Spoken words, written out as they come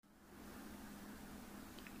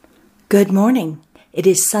Good morning. It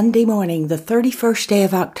is Sunday morning, the 31st day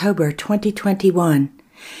of October, 2021.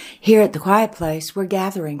 Here at the Quiet Place, we're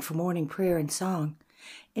gathering for morning prayer and song,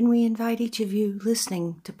 and we invite each of you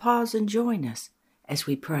listening to pause and join us as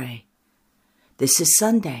we pray. This is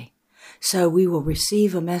Sunday, so we will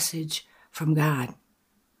receive a message from God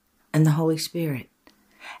and the Holy Spirit,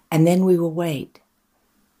 and then we will wait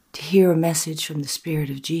to hear a message from the Spirit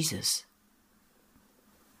of Jesus.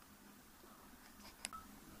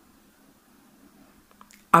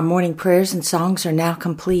 Our morning prayers and songs are now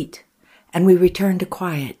complete, and we return to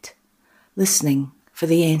quiet, listening for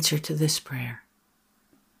the answer to this prayer.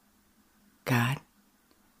 God,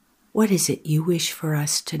 what is it you wish for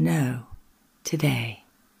us to know today?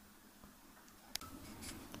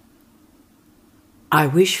 I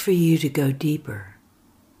wish for you to go deeper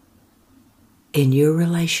in your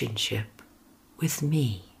relationship with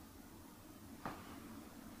me.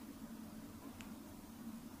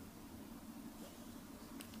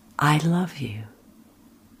 I love you.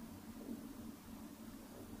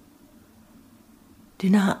 Do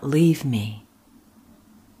not leave me.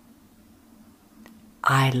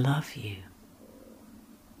 I love you.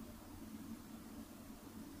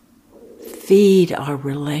 Feed our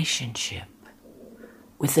relationship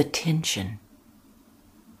with attention.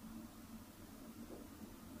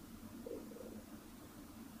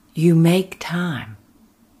 You make time,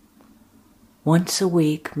 once a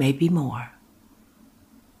week, maybe more,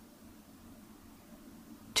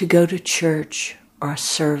 to go to church or a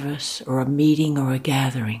service or a meeting or a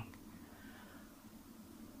gathering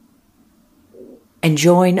and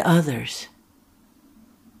join others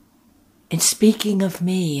in speaking of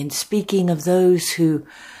me and speaking of those who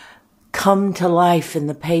come to life in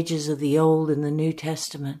the pages of the Old and the New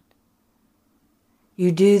Testament.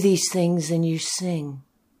 You do these things and you sing,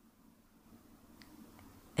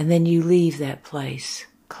 and then you leave that place,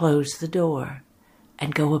 close the door,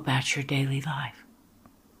 and go about your daily life.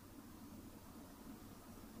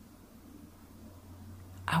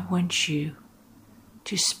 I want you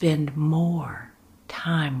to spend more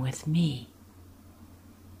time with me.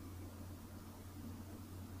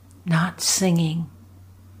 Not singing,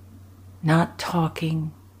 not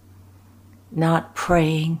talking, not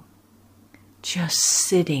praying, just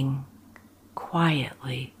sitting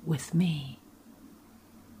quietly with me.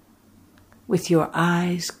 With your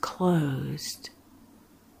eyes closed,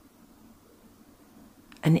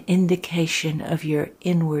 an indication of your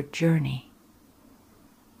inward journey.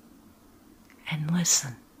 And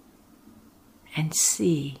listen and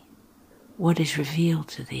see what is revealed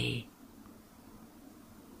to thee.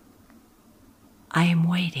 I am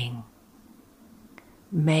waiting.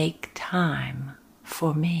 Make time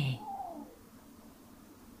for me.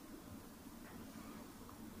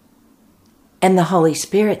 And the Holy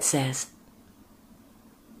Spirit says,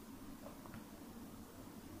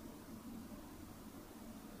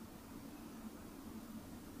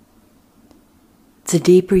 the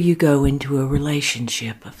deeper you go into a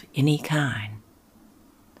relationship of any kind,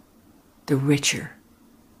 the richer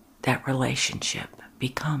that relationship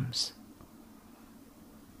becomes.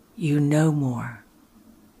 You know more.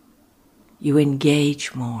 You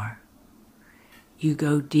engage more. You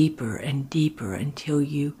go deeper and deeper until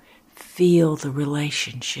you feel the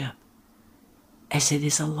relationship as it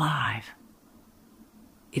is alive.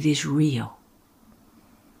 It is real.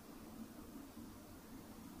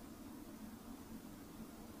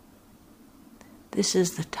 This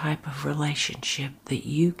is the type of relationship that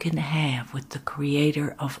you can have with the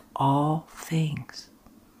Creator of all things,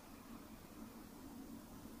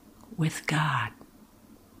 with God.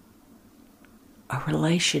 A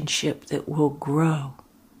relationship that will grow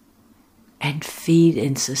and feed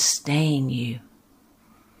and sustain you.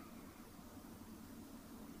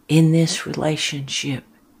 In this relationship,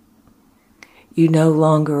 you no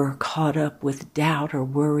longer are caught up with doubt or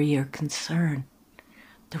worry or concern.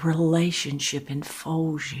 The relationship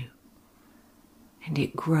enfolds you, and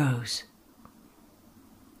it grows,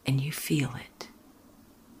 and you feel it,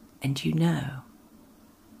 and you know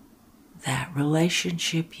that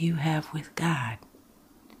relationship you have with God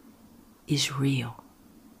is real.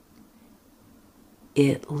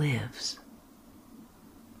 It lives.